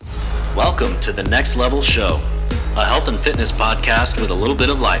Welcome to the Next Level Show, a health and fitness podcast with a little bit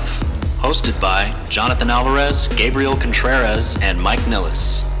of life. Hosted by Jonathan Alvarez, Gabriel Contreras, and Mike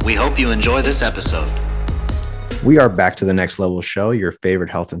Nillis. We hope you enjoy this episode. We are back to the Next Level Show, your favorite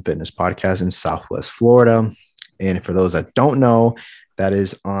health and fitness podcast in Southwest Florida. And for those that don't know, that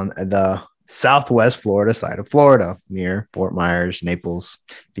is on the Southwest Florida side of Florida, near Fort Myers, Naples,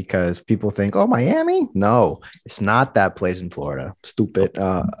 because people think, oh, Miami? No, it's not that place in Florida. Stupid.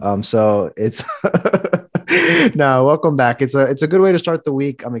 So it's no, welcome back. It's a good way to start the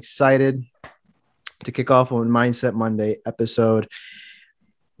week. I'm excited to kick off on Mindset Monday episode.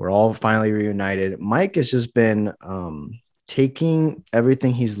 We're all finally reunited. Mike has just been taking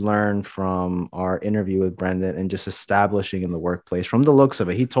everything he's learned from our interview with Brendan and just establishing in the workplace from the looks of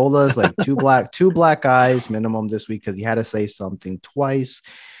it. He told us like two black eyes minimum this week because he had to say something twice,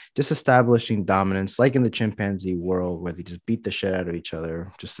 just establishing dominance like in the chimpanzee world where they just beat the shit out of each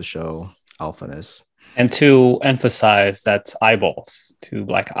other just to show alphaness. And to emphasize, that's eyeballs, two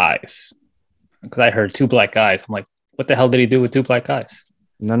black eyes. Because I heard two black eyes. I'm like, what the hell did he do with two black eyes?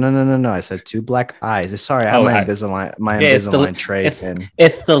 No. I said two black eyes. Sorry, I have my Invisalign trays.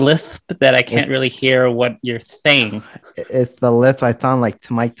 It's the lisp that I can't really hear what you're saying. It's the lisp. I sound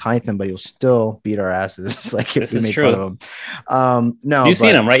like Mike Tyson, but he'll still beat our asses. Like if we make fun of him. No, you've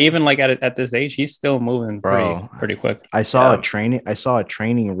seen him, right? Even like at this age, he's still moving pretty quick. I saw a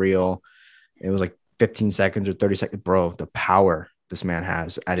training reel. It was like 15 seconds or 30 seconds. Bro, the power this man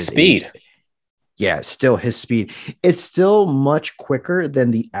has at his speed. Age. Yeah, still his speed. It's still much quicker than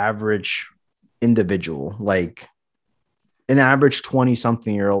the average individual. Like an average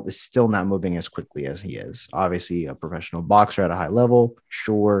 20-something-year-old is still not moving as quickly as he is. Obviously, a professional boxer at a high level,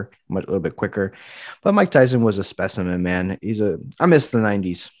 sure, a little bit quicker. But Mike Tyson was a specimen, man. I miss the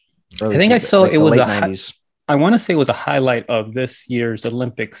 90s. I think I saw it was late 90s. I want to say it was a highlight of this year's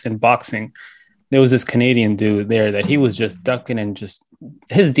Olympics in boxing. There was this Canadian dude there that he was just ducking and just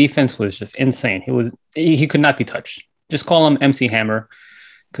his defense was just insane. He could not be touched. Just call him MC Hammer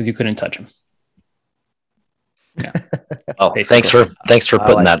because you couldn't touch him. Yeah. Oh, basically. thanks for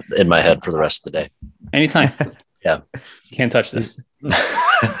putting that in my head for the rest of the day. Anytime. Yeah. You can't touch this. No,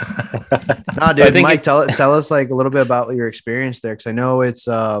 dude, Mike, tell us like a little bit about your experience there, because I know it's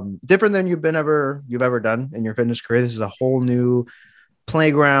different than you've ever done in your fitness career. This is a whole new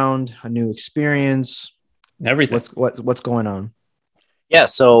playground, a new experience, everything. What's going on? Yeah,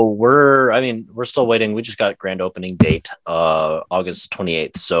 so we're still waiting. We just got grand opening date August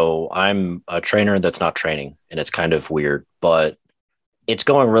 28th. So I'm a trainer that's not training, and it's kind of weird, but it's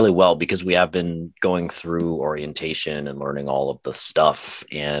going really well because we have been going through orientation and learning all of the stuff.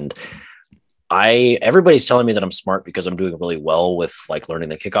 And everybody's telling me that I'm smart because I'm doing really well with like learning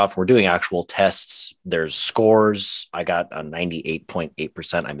the kickoff. We're doing actual tests. There's scores. I got a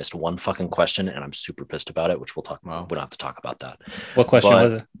 98.8%. I missed one fucking question and I'm super pissed about it, which we'll talk about. We don't have to talk about that. What question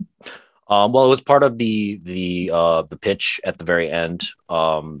was it? Well, it was part of the pitch at the very end,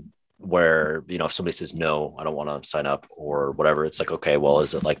 where, you know, if somebody says, no, I don't want to sign up or whatever, it's like, okay, well,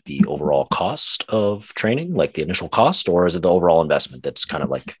 is it like the overall cost of training, like the initial cost, or is it the overall investment that's kind of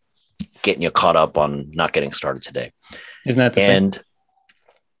like getting you caught up on not getting started today? Isn't that the same?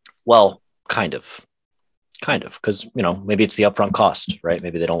 Well, kind of, because, you know, maybe it's the upfront cost, right?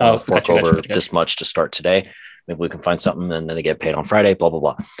 Maybe they don't want to fork over this much to start today. Maybe we can find something and then they get paid on Friday, blah, blah,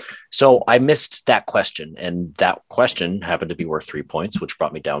 blah. So I missed that question, and that question happened to be worth 3 points, which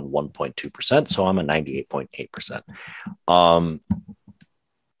brought me down 1.2%. So I'm at 98.8%.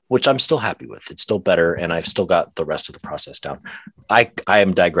 Which I'm still happy with. It's still better, and I've still got the rest of the process down. I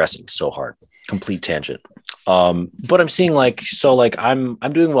am digressing so hard, complete tangent. But I'm seeing I'm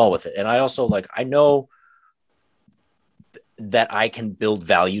doing well with it, and I also I know that I can build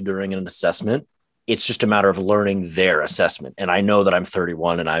value during an assessment. It's just a matter of learning their assessment, and I know that I'm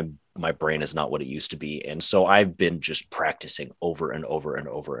 31, and my brain is not what it used to be, and so I've been just practicing over and over and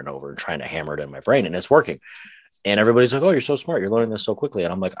over and over and trying to hammer it in my brain, and it's working. And everybody's like, oh, you're so smart. You're learning this so quickly.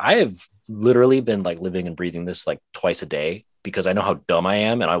 And I'm like, I have literally been like living and breathing this like twice a day because I know how dumb I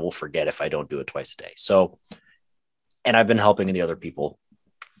am and I will forget if I don't do it twice a day. So, and I've been helping the other people,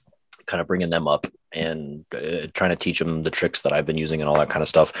 kind of bringing them up and trying to teach them the tricks that I've been using and all that kind of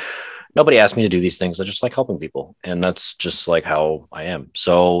stuff. Nobody asked me to do these things. I just like helping people. And that's just like how I am.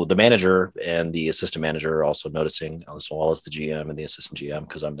 So the manager and the assistant manager are also noticing, as well as the GM and the assistant GM,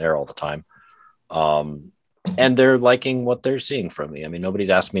 because I'm there all the time. And they're liking what they're seeing from me. I mean, nobody's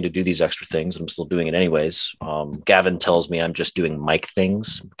asked me to do these extra things. I'm still doing it anyways. Gavin tells me I'm just doing Mike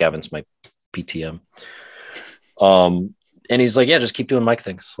things. Gavin's my PTM. And he's like, yeah, just keep doing Mike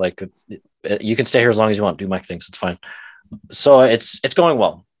things. Like, you can stay here as long as you want. Do Mike things. It's fine. So it's going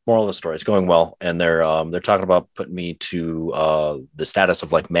well. moral of the story, it's going well, and they're talking about putting me to the status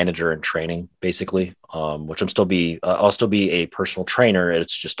of like manager in training, basically, which I'll still be a personal trainer.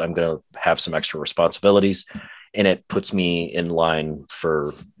 It's just I'm gonna have some extra responsibilities, and it puts me in line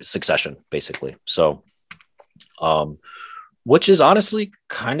for succession, basically. So, which is honestly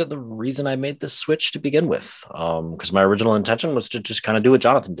kind of the reason I made this switch to begin with, because my original intention was to just kind of do what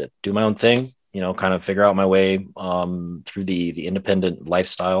Jonathan did, do my own thing, kind of figure out my way through the independent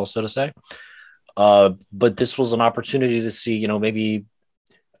lifestyle, so to say. But this was an opportunity to see, maybe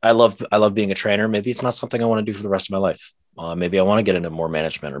I love being a trainer. Maybe it's not something I want to do for the rest of my life. Maybe I want to get into more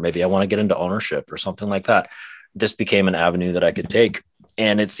management, or maybe I want to get into ownership or something like that. This became an avenue that I could take,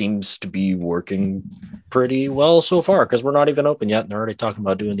 and it seems to be working pretty well so far, because we're not even open yet, and they're already talking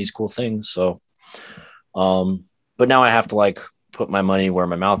about doing these cool things. So, but now I have to like put my money where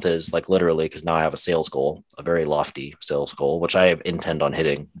my mouth is, like literally, because now I have a sales goal, a very lofty sales goal, which I intend on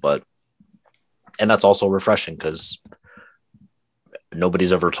hitting. And that's also refreshing, because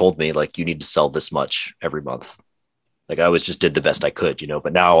nobody's ever told me like you need to sell this much every month. Like I always just did the best I could,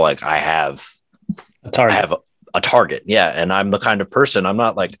 but now like I have a target. Yeah. And I'm the kind of person, I'm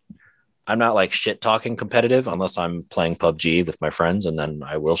not like shit talking competitive unless I'm playing PUBG with my friends, and then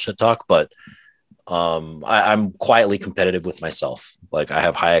I will shit talk. But I'm quietly competitive with myself. Like I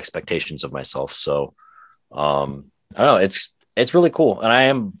have high expectations of myself. So I don't know. It's really cool. And I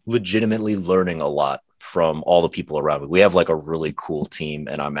am legitimately learning a lot from all the people around me. We have like a really cool team,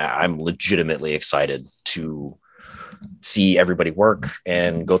 and I'm legitimately excited to see everybody work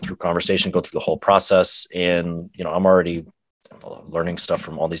and go through conversation, go through the whole process. And, I'm already learning stuff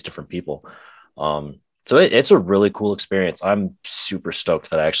from all these different people. So it's a really cool experience. I'm super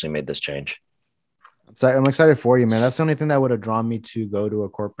stoked that I actually made this change. I'm excited for you, man. That's the only thing that would have drawn me to go to a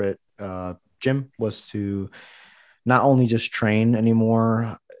corporate gym, was to not only just train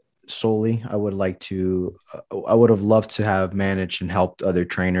anymore solely. I would have loved to have managed and helped other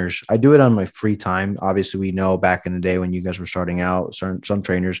trainers. I do it on my free time. Obviously, we know back in the day when you guys were starting out, some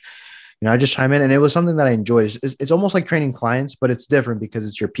trainers, I just chime in, and it was something that I enjoyed. It's almost like training clients, but it's different because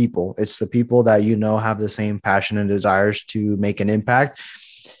it's your people. It's the people that, have the same passion and desires to make an impact.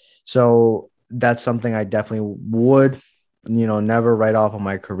 So that's something I definitely would, never write off on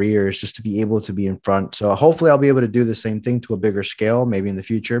my career, is just to be able to be in front. So hopefully I'll be able to do the same thing to a bigger scale, maybe in the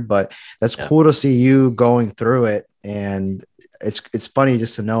future, but that's cool to see you going through it. And it's funny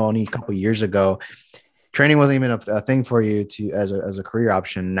just to know, only a couple of years ago, training wasn't even a thing for you as a career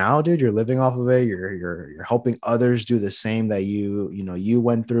option. Now, dude, you're living off of it. You're helping others do the same that you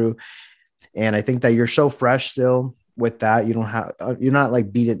went through. And I think that you're so fresh still with that. You're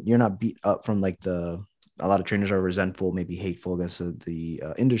not beat up from like a lot of trainers are resentful, maybe hateful against the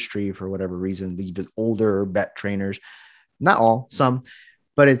industry for whatever reason. The older vet trainers, not all, some,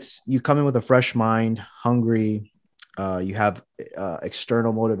 but it's, you come in with a fresh mind, hungry. You have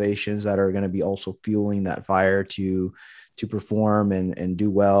external motivations that are going to be also fueling that fire to perform and do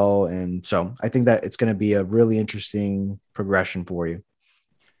well. And so I think that it's going to be a really interesting progression for you.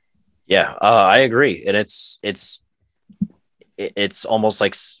 Yeah, I agree. And it's almost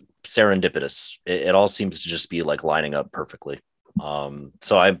like serendipitous. It all seems to just be like lining up perfectly.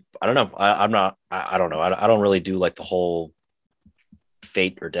 So I don't know. I don't know. I don't really do like the whole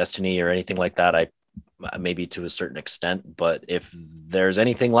fate or destiny or anything like that. I maybe to a certain extent, but if there's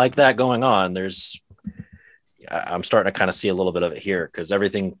anything like that going on, I'm starting to kind of see a little bit of it here, because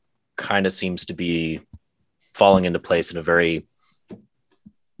everything kind of seems to be falling into place in a very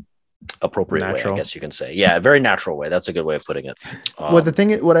appropriate way, I guess you can say. Yeah, a very natural way. That's a good way of putting it. Well, the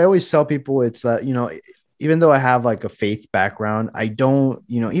thing, what I always tell people, it's that, even though I have like a faith background, I don't,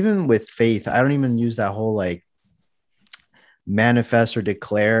 even with faith, I don't even use that whole like manifest or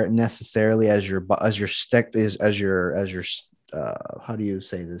declare necessarily as your stick is as your how do you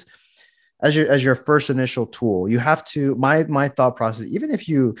say this, as your first initial tool. You have to, my thought process, even if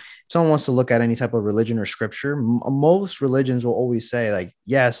someone wants to look at any type of religion or scripture, most religions will always say like,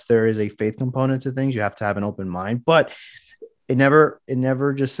 yes, there is a faith component to things. You have to have an open mind, but it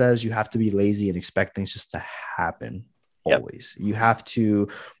never just says you have to be lazy and expect things just to happen. Always. Yep. You have to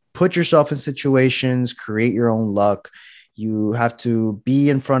put yourself in situations, create your own luck. You have to be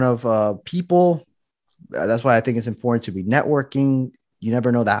in front of people. That's why I think it's important to be networking. You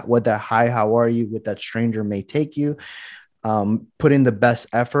never know how are you with that stranger may take you. Put in the best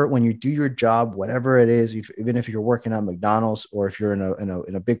effort when you do your job, whatever it is, even if you're working at McDonald's or if you're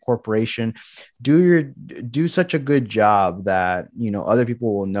in a big corporation, do such a good job that, other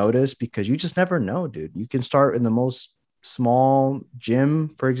people will notice, because you just never know, dude. You can start in the most small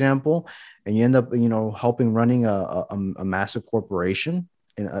gym, for example, and you end up, helping running a massive corporation.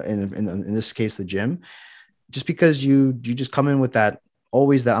 in this case, the gym, just because you just come in with that,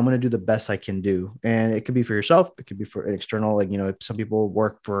 always that I'm going to do the best I can do. And it could be for yourself. It could be for an external, like, some people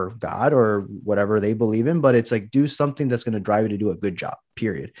work for God or whatever they believe in, but it's like, do something that's going to drive you to do a good job,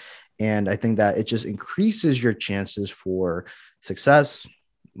 period. And I think that it just increases your chances for success,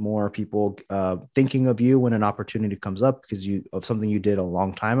 more people thinking of you when an opportunity comes up because of something you did a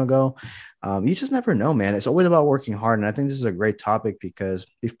long time ago. You just never know, man. It's always about working hard. And I think this is a great topic because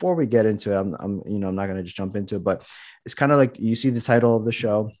before we get into it, I'm not going to just jump into it, but it's kind of like, you see the title of the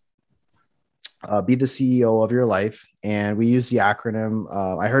show, be the CEO of your life. And we use the acronym.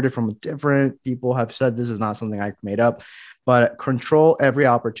 I heard it from different people have said, this is not something I made up, but control every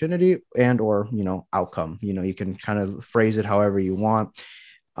opportunity and, or, outcome. You can kind of phrase it however you want.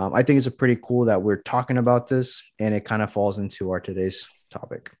 I think it's a pretty cool that we're talking about this, and it kind of falls into our today's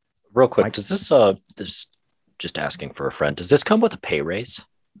topic. Real quick, Mike? Does this just asking for a friend, does this come with a pay raise?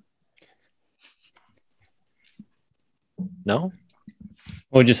 No?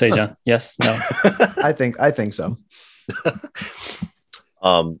 What would you say, John? Yes, no. I think so.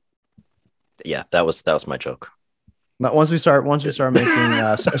 Yeah, that was my joke. But once we start making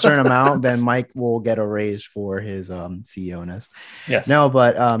a certain amount, then Mike will get a raise for his CEO-ness. Yes. No,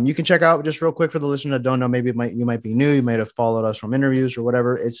 but you can check out, just real quick for the listener that don't know, maybe you might be new, you might have followed us from interviews or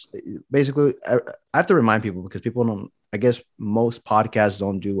whatever. It's basically, I have to remind people because people don't, I guess most podcasts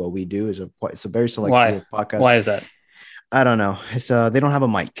don't do what we do. It's a very select podcast. Why is that? I don't know. It's they don't have a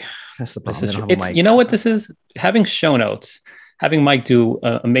mic. That's the problem. You know what this is? Having show notes. Having Mike do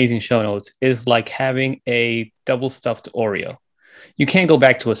amazing show notes is like having a double stuffed Oreo. You can't go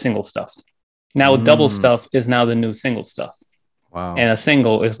back to a single stuffed. Now, double stuff is now the new single stuff. Wow. And a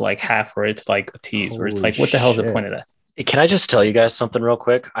single is like half, or it's like a tease, where it's like, what the hell is the point of that? Can I just tell you guys something real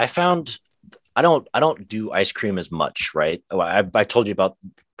quick? I found I don't do ice cream as much, right? I told you about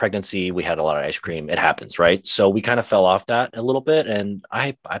pregnancy. We had a lot of ice cream. It happens, right? So we kind of fell off that a little bit, and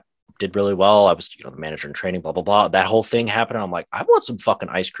I did really well. I was, the manager in training, blah, blah, blah. That whole thing happened. I'm like, I want some fucking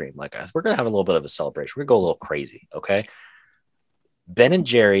ice cream. Like, we're going to have a little bit of a celebration. We're going to go a little crazy. Okay. Ben and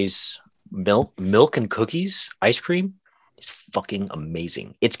Jerry's milk and cookies ice cream is fucking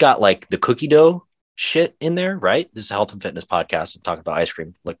amazing. It's got like the cookie dough shit in there, right? This is a health and fitness podcast. I'm talking about ice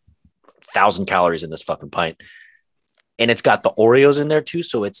cream, like 1,000 calories in this fucking pint. And it's got the Oreos in there too.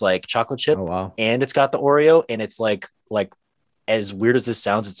 So it's like chocolate chip. Oh, wow. And it's got the Oreo, and it's like, as weird as this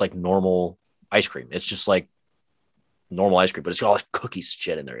sounds, it's like normal ice cream. It's just like normal ice cream, but it's got all like cookies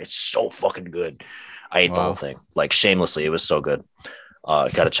shit in there. It's so fucking good. I ate the whole thing, like shamelessly. It was so good.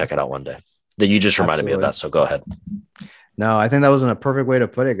 Got to check it out one day. That you just reminded me of that. So go ahead. No, I think that wasn't a perfect way to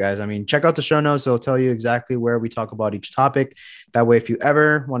put it, guys. I mean, check out the show notes. It'll tell you exactly where we talk about each topic. That way, if you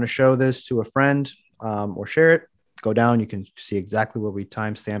ever want to show this to a friend or share it, go down. You can see exactly where we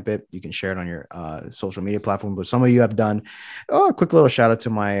timestamp it. You can share it on your social media platform. But some of you have done. A quick little shout out to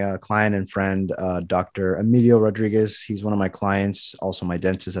my client and friend, Dr. Emilio Rodriguez. He's one of my clients, also my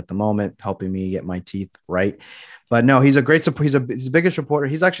dentist at the moment, helping me get my teeth right. But no, he's a great support. He's the biggest supporter.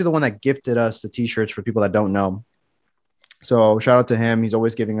 He's actually the one that gifted us the t-shirts for people that don't know. So shout out to him. He's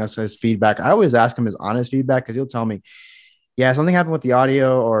always giving us his feedback. I always ask him his honest feedback because he'll tell me, yeah, something happened with the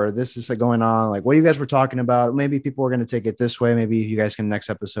audio, or this is going on. Like, what you guys were talking about, maybe people are going to take it this way. Maybe you guys can next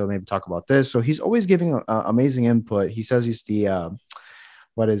episode, maybe talk about this. So he's always giving amazing input. He says he's the,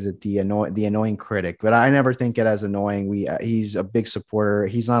 the annoying critic, but I never think it as annoying. He's a big supporter.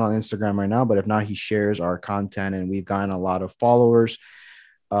 He's not on Instagram right now, but if not, he shares our content, and we've gotten a lot of followers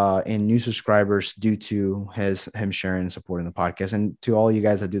and new subscribers due to him sharing and supporting the podcast. And to all you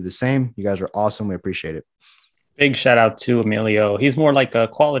guys that do the same, you guys are awesome. We appreciate it. Big shout out to Emilio. He's more like a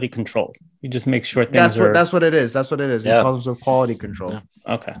quality control. You just make sure things That's what it is. That's what it is. Yeah. He calls it quality control.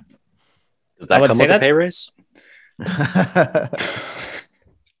 Yeah. Okay. Does that come with a pay raise?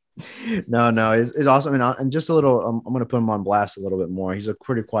 No, it's awesome. And just a little, I'm going to put him on blast a little bit more. He's a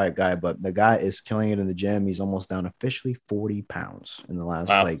pretty quiet guy, but the guy is killing it in the gym. He's almost down officially 40 pounds in the last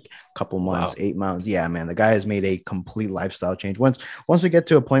couple months, 8 months. Yeah, man, the guy has made a complete lifestyle change. Once we get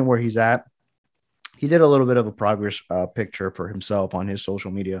to a point where he's at, he did a little bit of a progress picture for himself on his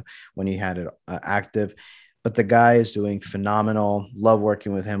social media when he had it active. But the guy is doing phenomenal. Love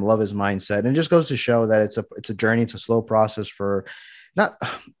working with him. Love his mindset. And it just goes to show that it's a journey. It's a slow process for not.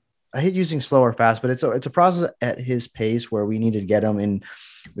 I hate using slow or fast, but it's a process at his pace where we need to get him and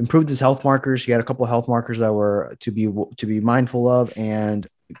improved his health markers. He had a couple of health markers that were to be mindful of, and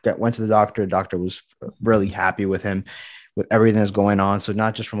went to the doctor. The doctor was really happy with him, with everything that's going on. So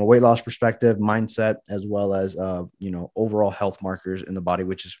not just from a weight loss perspective, mindset, as well as overall health markers in the body,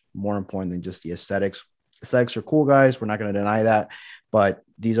 which is more important than just the aesthetics. Aesthetics are cool, guys. We're not going to deny that. But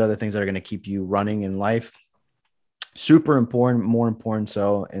these are the things that are going to keep you running in life. Super important, more important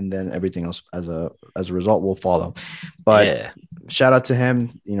so, and then everything else as a result will follow. But shout out to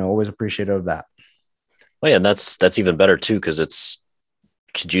him, always appreciative of that. Well, yeah, and that's even better too, because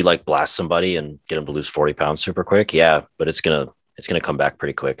could you like blast somebody and get them to lose 40 pounds super quick? Yeah, but it's gonna come back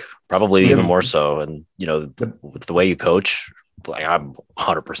pretty quick, probably even more so. And with the way you coach, like I'm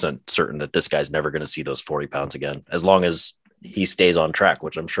 100% certain that this guy's never going to see those 40 pounds again, as long as he stays on track,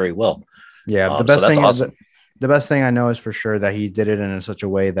 which I'm sure he will. Yeah, the best thing awesome. The best thing I know is for sure that he did it in such a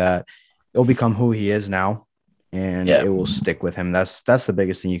way that it'll become who he is now, and it will stick with him. That's the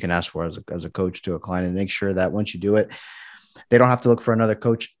biggest thing you can ask for as a coach to a client, and make sure that once you do it, they don't have to look for another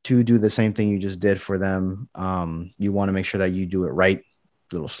coach to do the same thing you just did for them. You want to make sure that you do it right,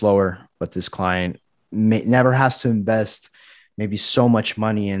 a little slower, but this client never has to invest maybe so much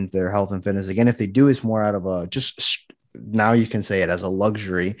money in their health and fitness. Again, if they do, it's more out of now you can say it as a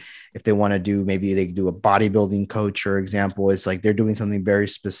luxury. If they want to do, maybe they do a bodybuilding coach, for example, it's like they're doing something very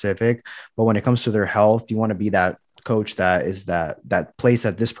specific. But when it comes to their health, you want to be that coach that is that place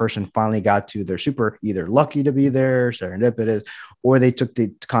that this person finally got to. They're super either lucky to be there, serendipitous, or they took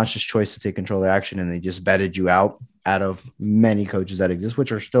the conscious choice to take control of their action and they just vetted you out of many coaches that exist,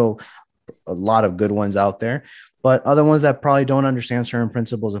 which are still a lot of good ones out there, but other ones that probably don't understand certain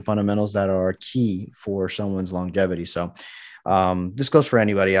principles and fundamentals that are key for someone's longevity. So this goes for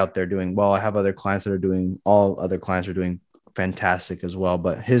anybody out there doing well. I have other clients that are doing, all other clients are doing fantastic as well,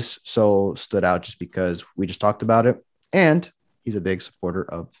 but his so stood out just because we just talked about it, and he's a big supporter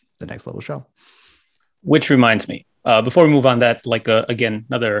of the Next Level Show. Which reminds me, before we move on, that again,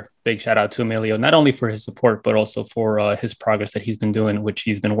 another big shout out to Emilio, not only for his support, but also for his progress that he's been doing, which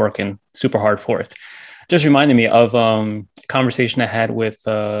he's been working super hard for it. Just reminded me of a conversation I had with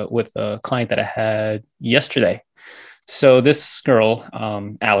a client that I had yesterday. So this girl,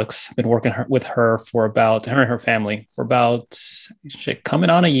 Alex, been working with her for about, her and her family for about coming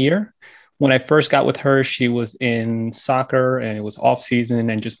on a year. When I first got with her, she was in soccer and it was off season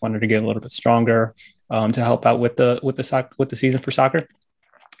and just wanted to get a little bit stronger to help out with the season for soccer.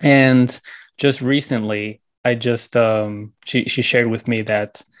 And just recently, she shared with me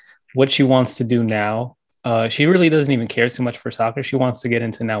that what she wants to do now, she really doesn't even care too much for soccer. She wants to get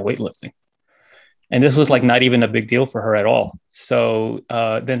into now weightlifting. And this was like not even a big deal for her at all. So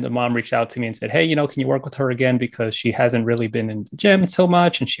then the mom reached out to me and said, hey, can you work with her again? Because she hasn't really been in the gym so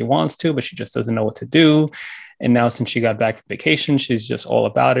much and she wants to, but she just doesn't know what to do. And now since she got back from vacation, she's just all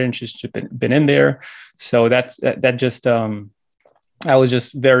about it and she's just been in there. So that just, I was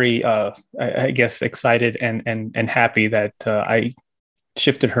just very, I guess, excited and happy that I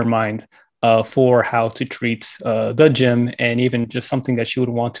shifted her mind for how to treat the gym and even just something that she would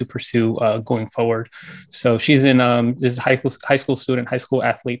want to pursue going forward. So she's in this high school student, high school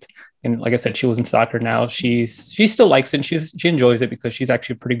athlete. And like I said, she was in soccer now. She still likes it. And she enjoys it because she's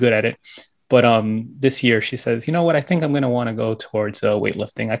actually pretty good at it. But this year she says, you know what, I think I'm going to want to go towards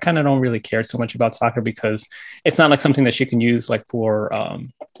weightlifting. I kind of don't really care so much about soccer because it's not like something that she can use like for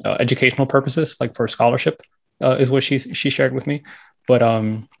educational purposes, like for scholarship is what she shared with me. But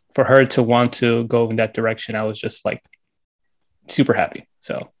for her to want to go in that direction, I was just like super happy.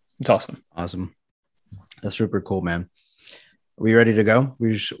 So it's awesome. Awesome. That's super cool, man. Are we ready to go?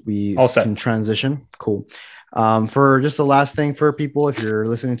 We all set. Can transition. Cool. For just the last thing for people, if you're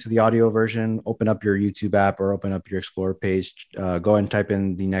listening to the audio version, open up your YouTube app or open up your Explorer page. Go ahead and type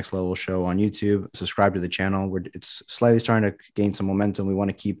in the Next Level Show on YouTube. Subscribe to the channel. It's slightly starting to gain some momentum. We want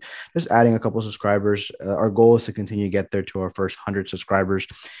to keep just adding a couple of subscribers. Our goal is to continue to get there to our first 100 subscribers.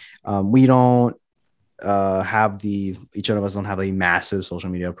 We don't each one of us don't have a massive social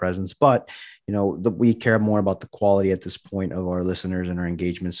media presence, but we care more about the quality at this point of our listeners and our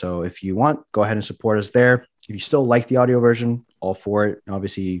engagement. So if you want, go ahead and support us there. If you still like the audio version, all for it.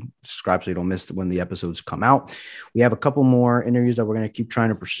 Obviously, subscribe so you don't miss when the episodes come out. We have a couple more interviews that we're going to keep trying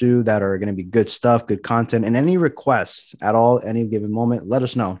to pursue that are going to be good stuff, good content, and any requests at all, any given moment, let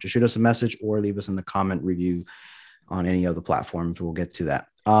us know. Just shoot us a message or leave us in the comment review on any of the platforms. We'll get to that.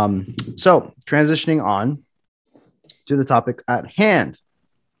 So transitioning on to the topic at hand,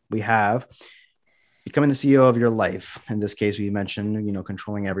 we have becoming the CEO of your life. In this case, we mentioned,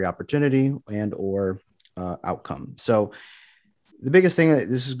 controlling every opportunity and or outcome. So the biggest thing,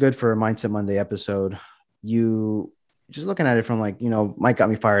 this is good for a Mindset Monday episode. You just looking at it from Mike got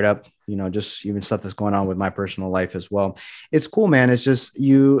me fired up, just even stuff that's going on with my personal life as well. It's cool, man. It's just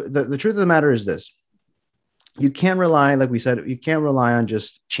the truth of the matter is this. You can't rely, like we said, you can't rely on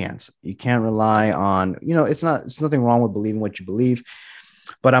just chance. You can't rely on, it's nothing wrong with believing what you believe.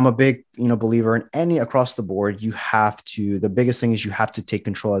 But I'm a big, believer in any across the board. The biggest thing is you have to take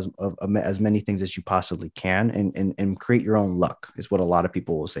control of as many things as you possibly can, and create your own luck is what a lot of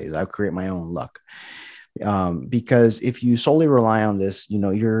people will say is I create my own luck. Because if you solely rely on this,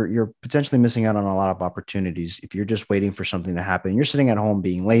 you're potentially missing out on a lot of opportunities. If you're just waiting for something to happen, you're sitting at home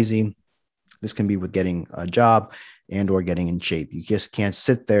being lazy. This can be with getting a job and or getting in shape. You just can't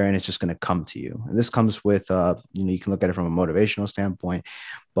sit there and it's just going to come to you. And this comes with, you can look at it from a motivational standpoint,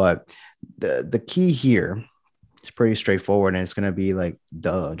 but the key here is pretty straightforward. And it's going to be like,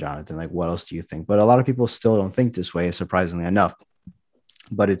 duh, Jonathan, like, what else do you think? But a lot of people still don't think this way, surprisingly enough.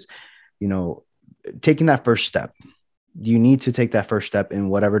 But it's, taking that first step. You need to take that first step in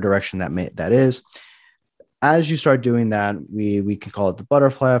whatever direction that is. As you start doing that, we can call it the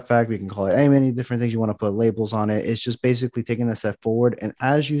butterfly effect. We can call it any many different things you want to put labels on it. It's just basically taking that step forward. And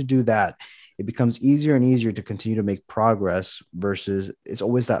as you do that, it becomes easier and easier to continue to make progress versus it's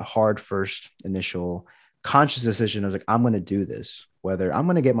always that hard first initial conscious decision of like, I'm going to do this, whether I'm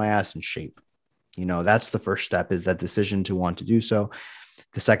going to get my ass in shape. That's the first step, is that decision to want to do so.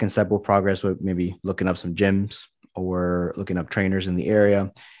 The second step will progress with maybe looking up some gyms or looking up trainers in the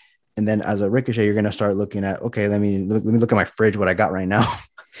area. And then as a ricochet, you're going to start looking at, okay, let me look at my fridge, what I got right now.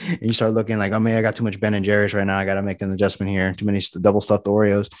 And you start looking like, oh man, I got too much Ben & Jerry's right now. I got to make an adjustment here. Too many double stuffed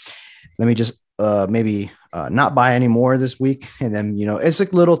Oreos. Let me just maybe not buy any more this week. And then, it's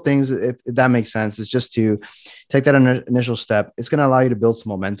like little things, if that makes sense. It's just to take that initial step. It's going to allow you to build some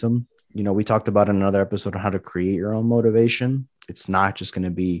momentum. We talked about in another episode on how to create your own motivation. It's not just going to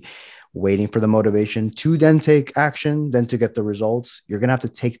be waiting for the motivation to then take action, then to get the results. You're going to have to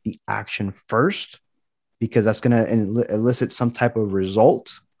take the action first, because that's going to elicit some type of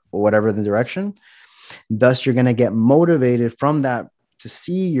result or whatever the direction. Thus, you're going to get motivated from that to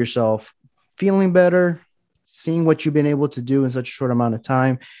see yourself feeling better, seeing what you've been able to do in such a short amount of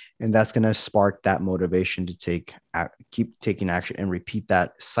time. And that's going to spark that motivation to keep taking action and repeat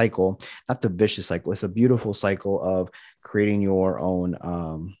that cycle. Not the vicious cycle. It's a beautiful cycle of creating your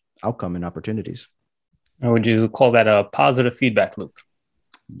own outcome and opportunities. Or would you call that a positive feedback loop?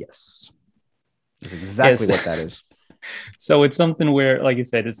 Yes. That's exactly what that is. So it's something where, like you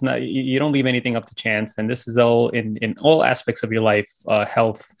said, it's not, you don't leave anything up to chance. And this is all in all aspects of your life,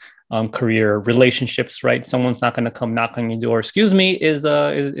 health, career, relationships, right? Someone's not going to come knock on your door. Excuse me, is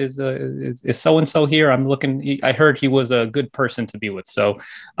so-and-so here? I'm looking, I heard he was a good person to be with. So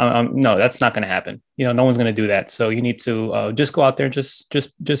no, that's not going to happen. No one's going to do that. So you need to just go out there, just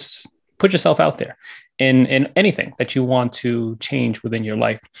put yourself out there in anything that you want to change within your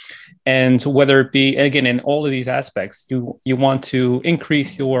life. And whether it be, again, in all of these aspects, you want to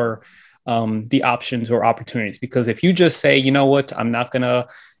increase your the options or opportunities. Because if you just say, you know what, I'm not going to,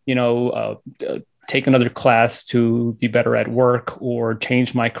 take another class to be better at work or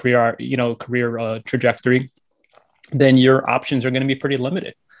change my career trajectory, then your options are going to be pretty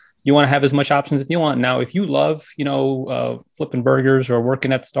limited. You want to have as much options if you want. Now, if you love, flipping burgers or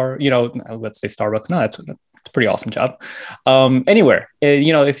working at let's say Starbucks, no, that's a pretty awesome job. Anywhere,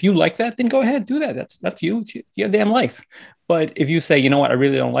 if you like that, then go ahead, do that. That's you. It's your damn life. But if you say, you know what, I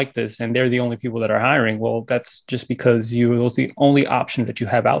really don't like this, and they're the only people that are hiring, well, that's just because those are the only options that you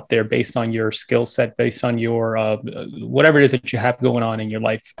have out there based on your skill set, based on your whatever it is that you have going on in your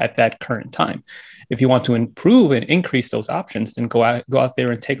life at that current time. If you want to improve and increase those options, then go out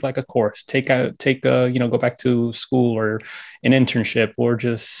there and take like a course, go back to school or an internship, or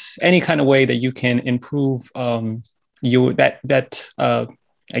just any kind of way that you can improve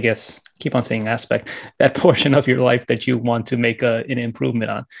I guess, keep on saying aspect, that portion of your life that you want to make an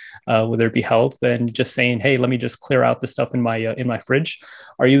improvement on, whether it be health, and just saying, hey, let me just clear out the stuff in my fridge.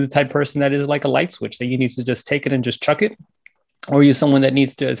 Are you the type of person that is like a light switch that you need to just take it and just chuck it? Or are you someone that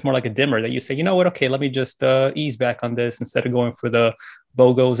it's more like a dimmer that you say, you know what, okay, let me just ease back on this instead of going for the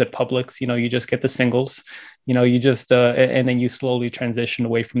BOGOs at Publix. You just get the singles, you just, and then you slowly transition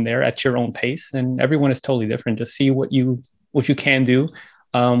away from there at your own pace. And everyone is totally different. Just see what you can do,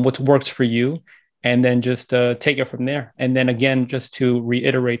 what works for you, and then just take it from there. And then again, just to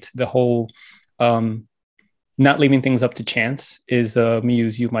reiterate the whole not leaving things up to chance is me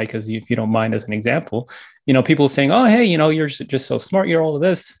use you, Mike, if you don't mind, as an example. People saying, oh, hey, you're just so smart, you're all of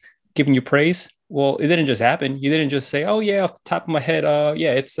this, giving you praise. Well, it didn't just happen. You didn't just say, oh yeah, off the top of my head,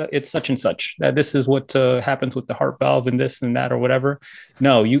 yeah, it's such and such. That this is what happens with the heart valve and this and that or whatever.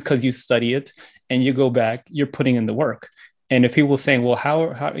 No, because you study it and you go back, you're putting in the work. And if people are saying, well, how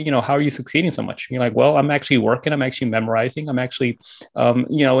are you succeeding so much? You're like, well, I'm actually working. I'm actually memorizing. I'm actually,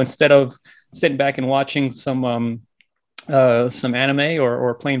 instead of sitting back and watching some anime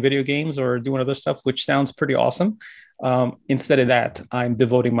or playing video games or doing other stuff, which sounds pretty awesome. Instead of that, I'm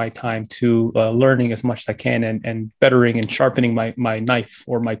devoting my time to learning as much as I can and bettering and sharpening my knife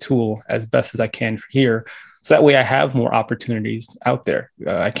or my tool as best as I can here. So that way I have more opportunities out there.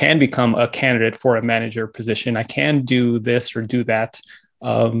 I can become a candidate for a manager position. I can do this or do that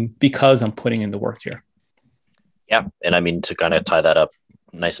because I'm putting in the work here. Yeah. And I mean, to kind of tie that up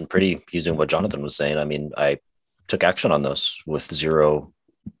nice and pretty using what Jonathan was saying, I mean, I took action on those with zero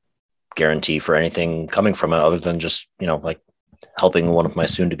guarantee for anything coming from it other than just, like helping one of my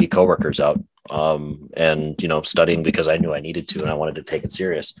soon to be coworkers out and, studying because I knew I needed to and I wanted to take it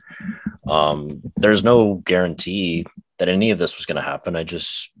serious. There's no guarantee that any of this was going to happen.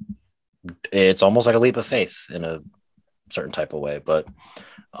 It's almost like a leap of faith in a certain type of way. But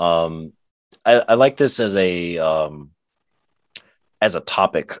I like this as a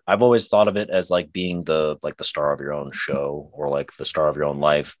topic. I've always thought of it as like being the star of your own show or like the star of your own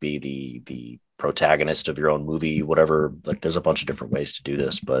life, be the protagonist of your own movie, whatever. Like there's a bunch of different ways to do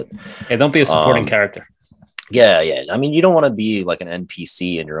this, but don't be a supporting character. Yeah. I mean, you don't want to be like an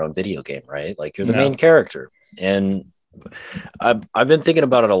NPC in your own video game, right? Like you're the main character. And I've been thinking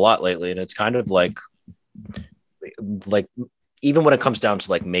about it a lot lately, and it's kind of like even when it comes down to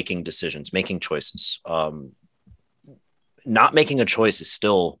like making decisions, making choices, not making a choice is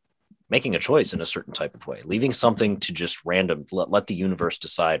still making a choice in a certain type of way, leaving something to just random, let the universe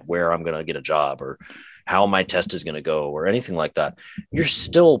decide where I'm going to get a job or how my test is going to go or anything like that. You're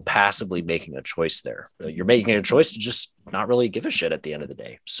still passively making a choice there. You're making a choice to just not really give a shit at the end of the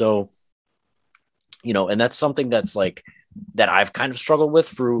day. So, and that's something that's like, that I've kind of struggled with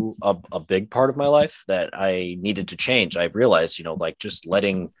through a big part of my life that I needed to change. I realized, like just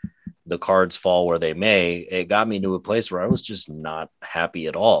letting the cards fall where they may, it got me to a place where I was just not happy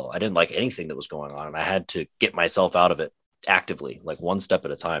at all. I didn't like anything that was going on, and I had to get myself out of it actively, like one step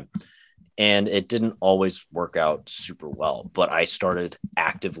at a time. And it didn't always work out super well, but I started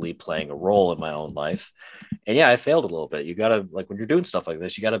actively playing a role in my own life. And yeah, I failed a little bit. You got to, like, when you're doing stuff like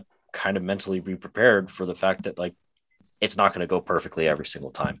this, you got to kind of mentally be prepared for the fact that like, it's not going to go perfectly every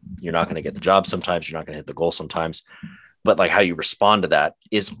single time. You're not going to get the job sometimes. You're not going to hit the goal sometimes. But like how you respond to that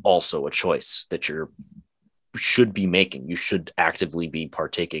is also a choice that should be making. You should actively be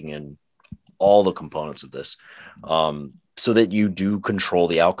partaking in all the components of this so that you do control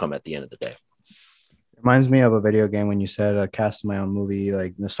the outcome at the end of the day. Reminds me of a video game when you said cast my own movie,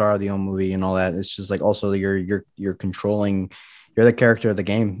 like the star of the own movie and all that. It's just like also you're controlling, you're the character of the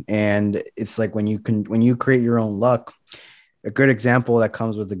game. And it's like when you create your own luck. A good example that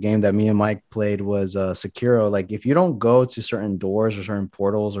comes with the game that me and Mike played was Sekiro. Like if you don't go to certain doors or certain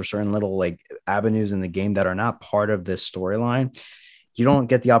portals or certain little like avenues in the game that are not part of this storyline, you don't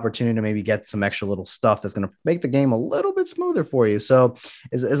get the opportunity to maybe get some extra little stuff that's going to make the game a little bit smoother for you. So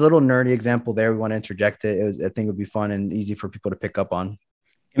it's a little nerdy example there. We want to interject it. I think it would be fun and easy for people to pick up on.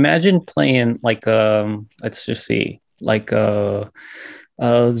 Imagine playing like, let's just see, like Zelda,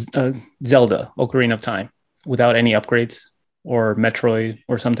 Ocarina of Time without any upgrades, or Metroid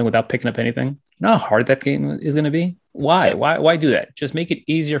or something without picking up anything. You know how hard that game is going to be? Why do that? Just make it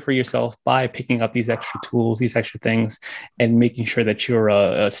easier for yourself by picking up these extra tools, these extra things, and making sure that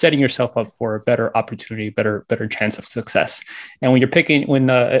you're setting yourself up for a better opportunity, better chance of success. And when you're picking,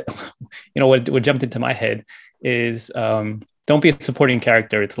 what jumped into my head is don't be a supporting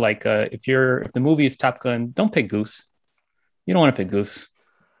character. It's like if the movie is Top Gun, don't pick Goose. You don't want to pick Goose.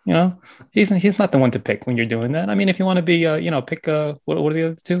 He's not the one to pick when you're doing that. I mean, if you want to be, pick what are the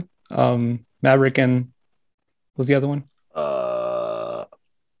other two? Maverick and what's the other one?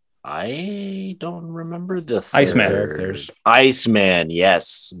 I don't remember the Iceman. Iceman,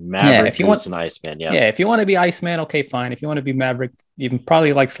 yes. Maverick, and Iceman, yeah. Yeah, if you want to be Iceman, okay, fine. If you want to be Maverick, you can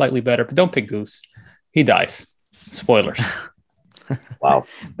probably like slightly better, but don't pick Goose. He dies. Spoilers. Wow.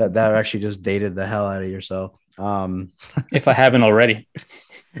 That actually just dated the hell out of yourself. If I haven't already.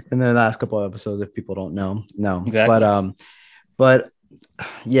 In the last couple of episodes, if people don't know. No. Exactly. But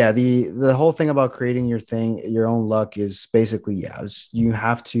yeah, the whole thing about creating your own luck is basically, you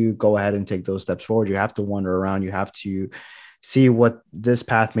have to go ahead and take those steps forward. You have to wander around. You have to see what this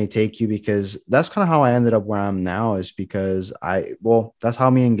path may take you, because that's kind of how I ended up where I'm now, is because that's how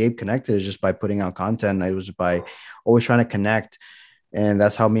me and Gabe connected, is just by putting out content. It was by always trying to connect. And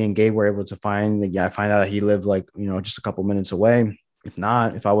that's how me and Gabe were able to find out that he lived like, just a couple minutes away.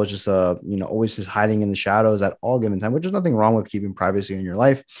 If I was just, always just hiding in the shadows at all given time, which is nothing wrong with keeping privacy in your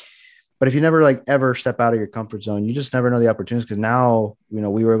life. But if you never like ever step out of your comfort zone, you just never know the opportunities. Because now,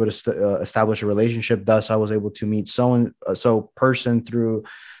 we were able to establish a relationship. Thus, I was able to meet person through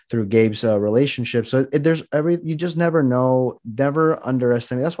Gabe's relationship. So you just never know, never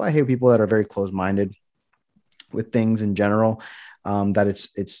underestimate. That's why I hate people that are very close-minded. with things in general, that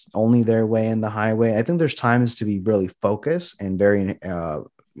it's only their way and the highway. I think there's times to be really focused and very,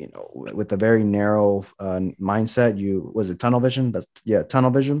 with a very narrow mindset. Was it tunnel vision? But yeah,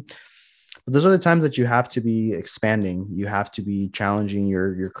 tunnel vision. But there's other times that you have to be expanding. You have to be challenging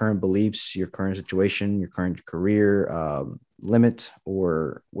your current beliefs, your current situation, your current career limit,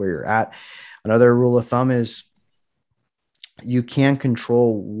 or where you're at. Another rule of thumb is you can't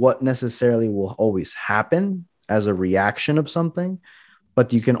control what necessarily will always happen as a reaction of something,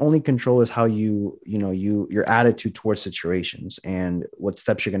 but you can only control is how your attitude towards situations and what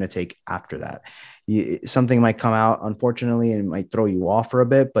steps you're going to take after that. Something might come out, unfortunately, and it might throw you off for a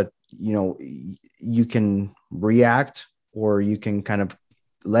bit, but you can react, or you can kind of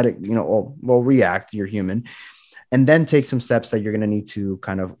let it, react. You're human, and then take some steps that you're going to need to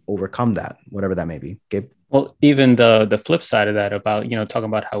kind of overcome that, whatever that may be. Gabe? Well, even the flip side of that about, talking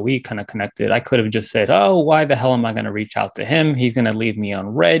about how we kind of connected, I could have just said, oh, why the hell am I going to reach out to him? He's going to leave me on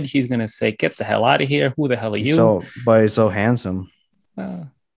red. He's going to say, get the hell out of here. Who the hell are you? But he's so handsome. Talking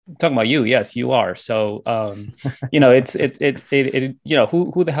about you. Yes, you are. So, who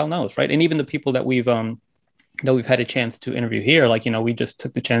the hell knows? Right. And even the people that we've had a chance to interview here, we just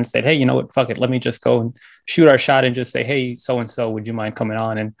took the chance, said, hey, you know what, fuck it. Let me just go and shoot our shot and just say, hey, so-and-so, would you mind coming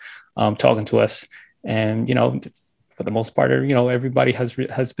on and talking to us? And, for the most part, everybody has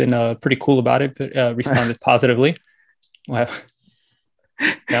been pretty cool about it, but responded positively. Well,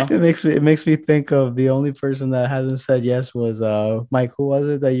 no? It makes me think of the only person that hasn't said yes was Mike. Who was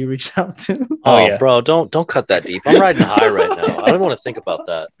it that you reached out to? Oh yeah, bro, don't cut that deep. I'm riding high right now. I don't want to think about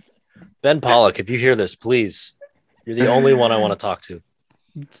that. Ben Pollock, if you hear this, please, you're the only one I want to talk to.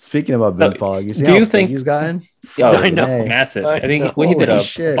 Speaking about Ben Pollock, do you think he's gotten? Oh, I know, massive. I think he did a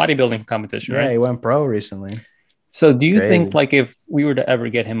bodybuilding competition, right? Yeah, he went pro recently. So do you think, if we were to ever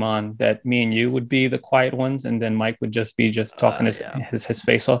get him on, that me and you would be the quiet ones, and then Mike would just be talking his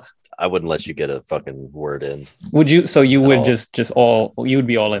face off? I wouldn't let you get a fucking word in. Would you? So you would you would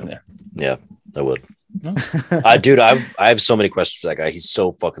be all in there? Yeah, I would. Oh. Dude, I have so many questions for that guy. He's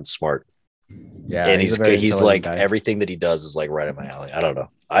so fucking smart. Yeah, and he's like guy. Everything that he does is like right in my alley. I don't know.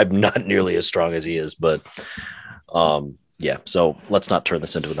 I'm not nearly as strong as he is, but yeah. So let's not turn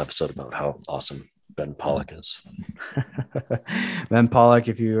this into an episode about how awesome Ben Pollock is. Ben Pollock,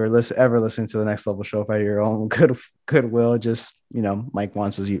 if you are ever listening to the Next Level Show by your own goodwill, just Mike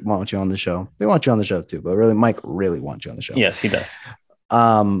wants you on the show. They want you on the show too, but really, Mike really wants you on the show. Yes, he does.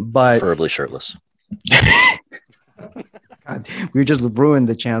 But preferably shirtless. God, we just ruined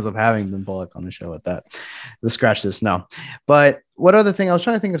the chance of having Ben Pollock on the show with that. Let's scratch this. No. But what other thing? I was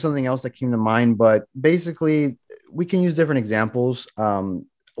trying to think of something else that came to mind, but basically we can use different examples.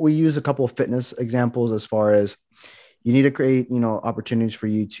 We use a couple of fitness examples as far as you need to create, opportunities for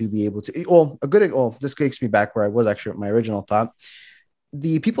you to be able to, this takes me back where I was actually my original thought.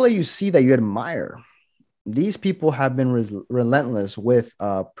 The people that you see that you admire, these people have been relentless with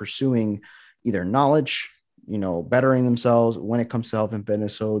pursuing either knowledge, bettering themselves when it comes to health and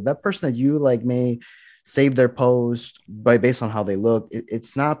fitness. So that person that you may save their post based on how they look,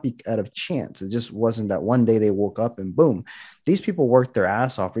 it's not out of chance. It just wasn't that one day they woke up and boom. These people worked their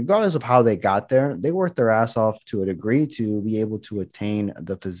ass off, regardless of how they got there. They worked their ass off to a degree to be able to attain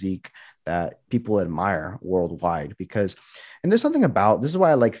the physique that people admire worldwide. And there's something about, this is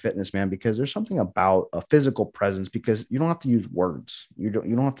why I like fitness, man, because there's something about a physical presence, because you don't have to use words. You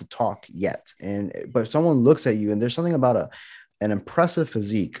don't have to talk yet. But if someone looks at you and there's something about an impressive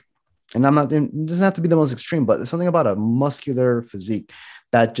physique, and it doesn't have to be the most extreme, but there's something about a muscular physique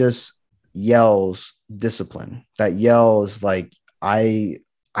that just yells discipline, that yells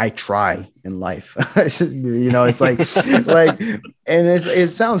I try in life. It's like, and it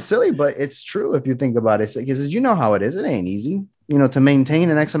sounds silly, but it's true. If you think about it, because how it is, it ain't easy, to maintain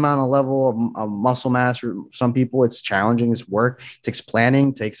an X amount of level of muscle mass. For some people, it's challenging. It's work. It takes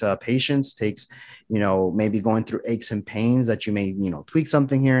planning, takes patience, takes, maybe going through aches and pains that you may, tweak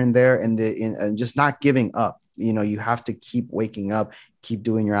something here and there, and just not giving up. You have to keep waking up, keep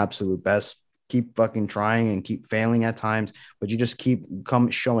doing your absolute best. Keep fucking trying and keep failing at times, but you just keep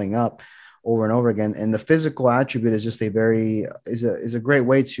showing up over and over again. And the physical attribute is just is a great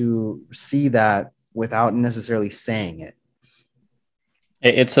way to see that without necessarily saying it.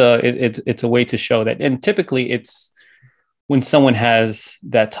 It's a way to show that. And typically it's when someone has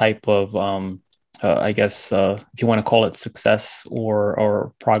that type of, if you want to call it success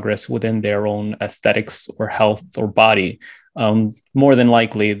or progress within their own aesthetics or health or body, more than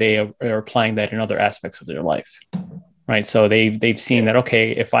likely they are applying that in other aspects of their life, right? So they've seen that,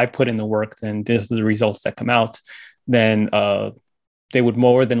 okay, if I put in the work, then these are the results that come out. Then they would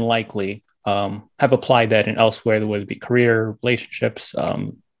more than likely have applied that in elsewhere, whether it be career, relationships,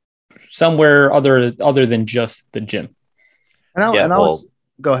 somewhere other than just the gym.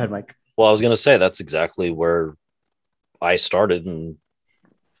 Go ahead, Mike. Well, I was going to say that's exactly where I started, and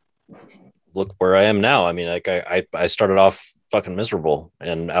look where I am now. I mean, like I started off fucking miserable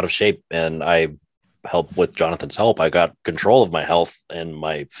and out of shape, and I helped with Jonathan's help. I got control of my health and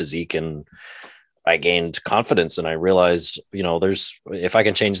my physique, and I gained confidence, and I realized, if I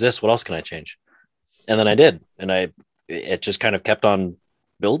can change this, what else can I change? And then I did, and it just kind of kept on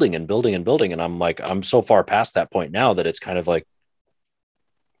building and building and building. And I'm like, I'm so far past that point now that it's kind of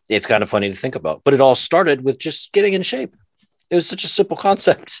funny to think about, but it all started with just getting in shape. It was such a simple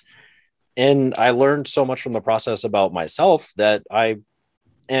concept. And I learned so much from the process about myself that I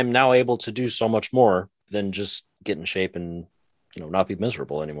am now able to do so much more than just get in shape and, not be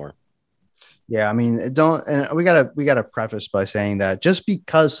miserable anymore. Yeah. I mean, we gotta preface by saying that just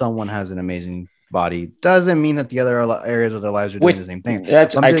because someone has an amazing body doesn't mean that the other areas of their lives are doing the same thing.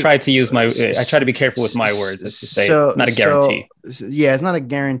 I try to be careful with my words. Let's just say not a guarantee. It's not a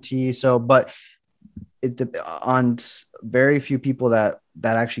guarantee. But on very few people that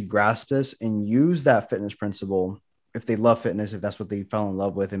actually grasp this and use that fitness principle, if they love fitness, if that's what they fell in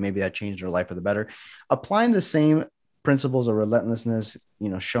love with, and maybe that changed their life for the better, applying the same principles of relentlessness,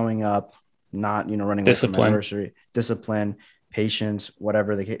 showing up, not, running discipline, patience,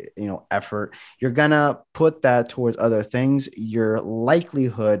 whatever effort, you're gonna put that towards other things. Your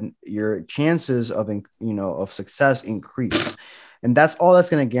likelihood, your chances of success increase. And that's all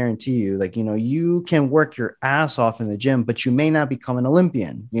that's going to guarantee you. Like, you can work your ass off in the gym, but you may not become an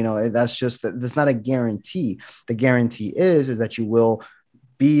Olympian. That's not a guarantee. The guarantee is that you will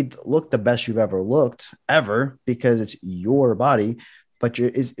look the best you've ever looked because it's your body. But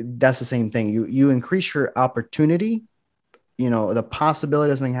that's the same thing. You increase your opportunity. The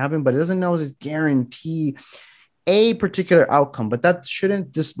possibility of something happen, but it doesn't always guarantee a particular outcome. But that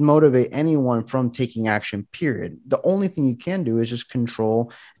shouldn't just motivate anyone from taking action, period. The only thing you can do is just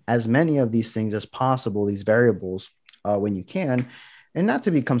control as many of these things as possible, these variables, when you can, and not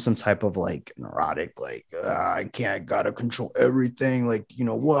to become some type of like neurotic, like I gotta control everything. Like,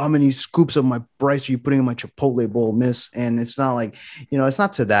 how many scoops of my rice are you putting in my Chipotle bowl, miss? And it's not like, it's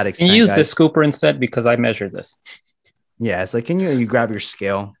not to that extent. Can you use the scooper instead, because I measure this. Yeah, it's like, can you grab your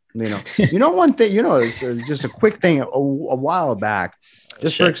scale? One thing, it's just a quick thing. A while back,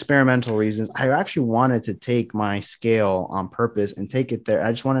 just for experimental reasons, I actually wanted to take my scale on purpose and take it there.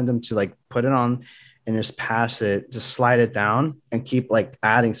 I just wanted them to like put it on and just pass it, just slide it down and keep like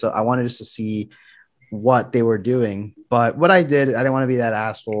adding. So I wanted just to see what they were doing. But what I did, I didn't want to be that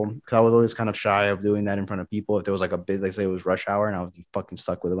asshole, because I was always kind of shy of doing that in front of people. If there was like a big, like say it was rush hour and I would be fucking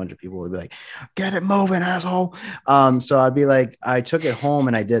stuck with a bunch of people, would be like, get it moving, asshole. So I'd be like, I took it home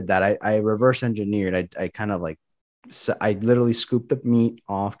and I did that. I reverse engineered. I kind of like, so I literally scooped the meat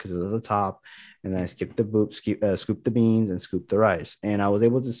off because it was at the top, and then I scooped the beans and scooped the rice. And I was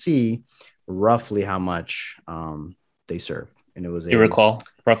able to see roughly how much they serve. And it was, you recall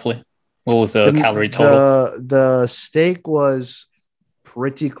roughly? What was the calorie total? The steak was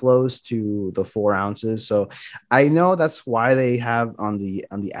pretty close to the 4 ounces. So I know that's why they have on the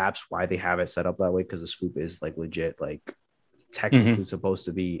apps, why they have it set up that way, because the scoop is like legit, like technically supposed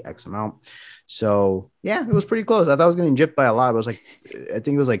to be X amount. So yeah, it was pretty close. I thought I was getting gypped by a lot. It was like, I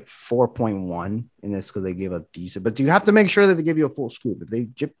think it was like 4.1, and it's because they gave a decent, but you have to make sure that they give you a full scoop. If they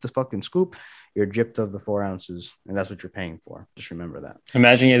gypped the fucking scoop, you're gypped of the 4 ounces, and that's what you're paying for. Just remember that.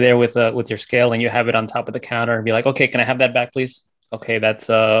 Imagine you're there with your scale and you have it on top of the counter and be like, okay, can I have that back, please? Okay, that's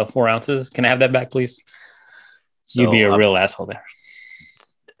 4 ounces. Can I have that back, please? So, you'd be a real asshole there.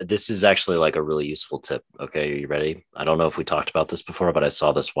 This is actually like a really useful tip. Okay, are you ready? I don't know if we talked about this before, but I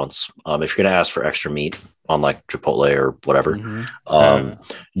saw this once. If you're going to ask for extra meat on like Chipotle or whatever,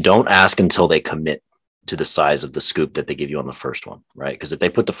 don't ask until they commit to the size of the scoop that they give you on the first one, right? Because if they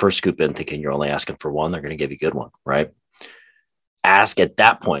put the first scoop in thinking you're only asking for one, they're going to give you a good one, right? Ask at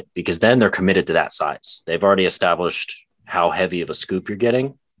that point, because then they're committed to that size. They've already established how heavy of a scoop you're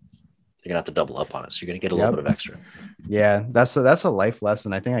getting. You're gonna have to double up on it. So you're gonna get a little bit of extra. Yeah, that's a life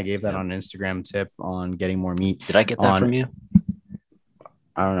lesson. I think I gave that on an Instagram tip on getting more meat. Did I get that from you?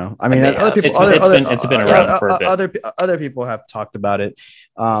 I don't know. I mean, other people, it's been around for a bit. Other people have talked about it.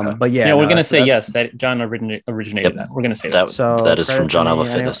 But yeah, we're gonna say yes. That John originated that. We're gonna say that. So that is from John Ella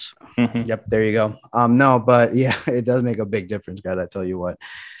Fitness. Yep, there you go. No, but yeah, it does make a big difference, guys. I tell you what.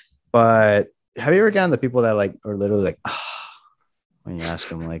 But have you ever gotten the people that like are literally like, when you ask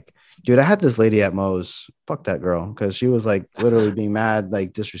them like, dude, I had this lady at Moe's. Fuck that girl, because she was like literally being mad,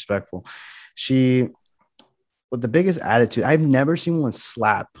 like disrespectful. She, with the biggest attitude, I've never seen one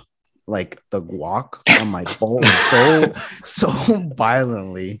slap like the guac on my bowl so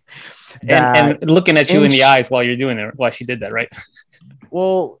violently. And looking at you in the eyes while you're doing it, while she did that, right?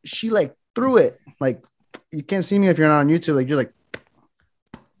 Well, she like threw it. Like, you can't see me if you're not on YouTube. Like, you're like,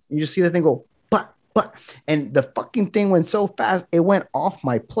 you just see the thing go, but, and the fucking thing went so fast, it went off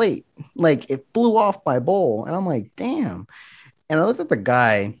my plate. Like, it flew off my bowl. And I'm like, damn. And I looked at the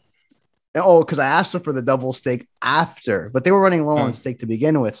guy. Oh, because I asked him for the double steak after, but they were running low on steak to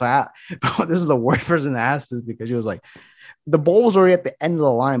begin with. So this is the worst person to ask this, because she was like, the bowl was already at the end of the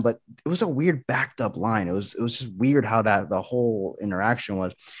line, but it was a weird backed up line. It was just weird how the whole interaction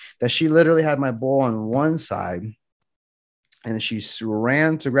was, that she literally had my bowl on one side, and she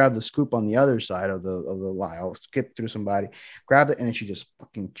ran to grab the scoop on the other side of the line. I'll skip through somebody, grabbed it, and then she just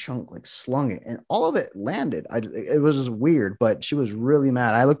fucking slung it, and all of it landed. It was just weird, but she was really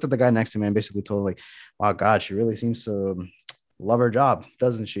mad. I looked at the guy next to me and basically told him, like, wow, God, she really seems to love her job,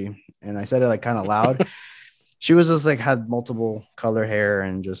 doesn't she? And I said it like kind of loud. She was just like, had multiple color hair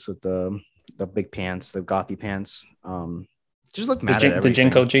and just with the big pants, the gothy pants. Just looked mad at everything.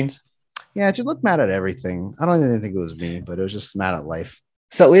 The JNCO jeans. Yeah, she looked mad at everything. I don't even think it was me, but it was just mad at life.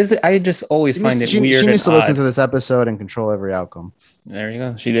 So I just always find it weird. She needs to listen to this episode and control every outcome. There you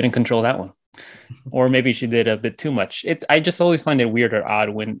go. She didn't control that one. Or maybe she did a bit too much. I just always find it weird or odd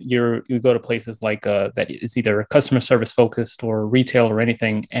when you go to places like that is either customer service focused or retail or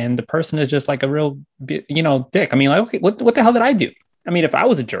anything, and the person is just like a real, dick. I mean, like, okay, what the hell did I do? I mean, if I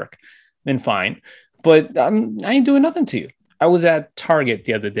was a jerk, then fine, but I ain't doing nothing to you. I was at Target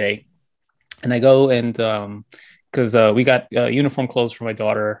the other day, and I go and because we got uniform clothes for my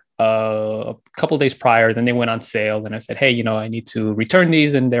daughter a couple days prior. Then they went on sale, and I said, hey, I need to return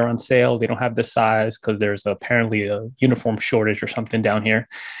these, and they're on sale. They don't have the size because there's apparently a uniform shortage or something down here.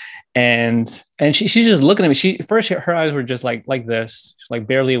 And she's just looking at me. Her eyes were just like this, like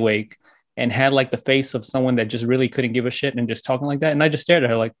barely awake, and had like the face of someone that just really couldn't give a shit and just talking like that. And I just stared at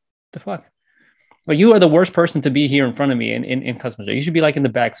her like, the fuck? But you are the worst person to be here in front of me in customer service. You should be like in the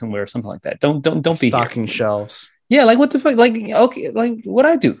back somewhere or something like that. Don't be stocking here. Shelves. Yeah, like what the fuck? Like, okay, like what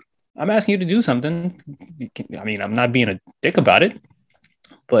I do? I'm asking you to do something. I mean, I'm not being a dick about it,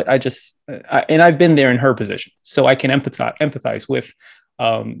 but and I've been there in her position, so I can empathize with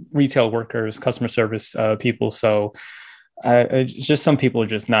retail workers, customer service people. So it's just some people are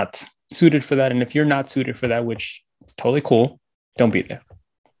just not suited for that. And if you're not suited for that, which totally cool, don't be there.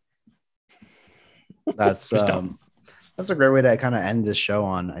 That's a great way to kind of end this show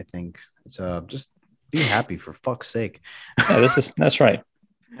on. I think it's just be happy, for fuck's sake. Yeah, that's right.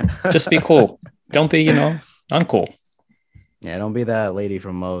 Just be cool. Don't be uncool. Yeah, don't be that lady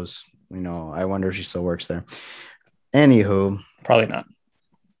from Moe's. I wonder if she still works there. Anywho, probably not.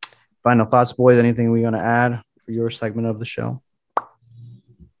 Final thoughts, boys. Anything we want to add for your segment of the show?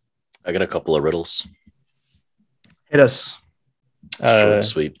 I got a couple of riddles. Hit us. Short,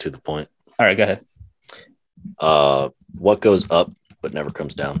 sweet, to the point. All right, go ahead. What goes up but never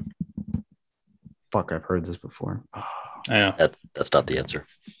comes down? Fuck, I've heard this before. Oh, I know. That's not the answer.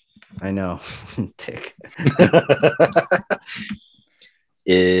 I know. Tick.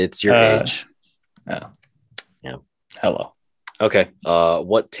 It's your age. Oh. Yeah. Hello. Okay.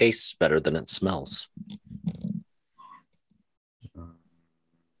 What tastes better than it smells?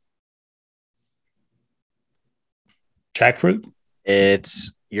 Jackfruit?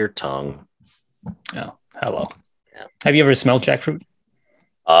 It's your tongue. Oh, hello. Yeah. Have you ever smelled jackfruit?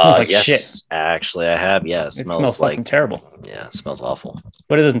 Smells like yes, shit. Actually, I have. Yeah, it smells like fucking terrible. Yeah, it smells awful.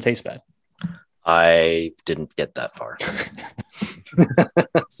 But it doesn't taste bad. I didn't get that far.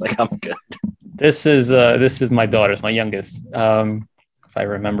 It's like, I'm good. This is my daughter's, my youngest. If I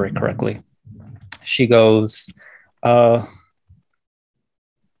remember it correctly, she goes, "What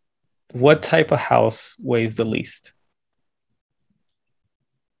type of house weighs the least?"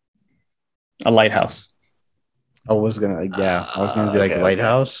 A lighthouse. I was gonna be like okay,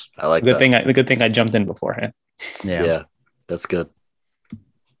 lighthouse. Okay. I like the that. good thing I jumped in beforehand. Yeah, that's good.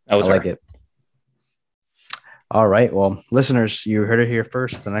 That was I like it. All right, well, listeners, you heard it here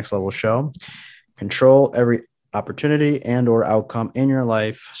first. The Next Level Show. Control every opportunity and or outcome in your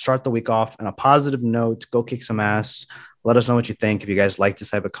life. Start the week off on a positive note. Go kick some ass. Let us know what you think. If you guys like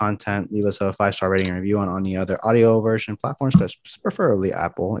this type of content, leave us a 5-star rating and review on any other audio version platforms, preferably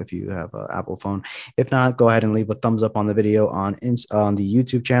Apple if you have an Apple phone. If not, go ahead and leave a thumbs up on the video on the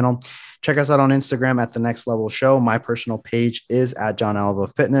YouTube channel. Check us out on Instagram at The Next Level Show. My personal page is at John Alva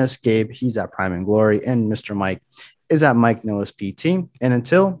Fitness. Gabe, he's at Prime and Glory. And Mr. Mike is at Mike Nillis PT. And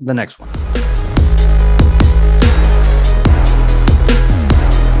until the next one.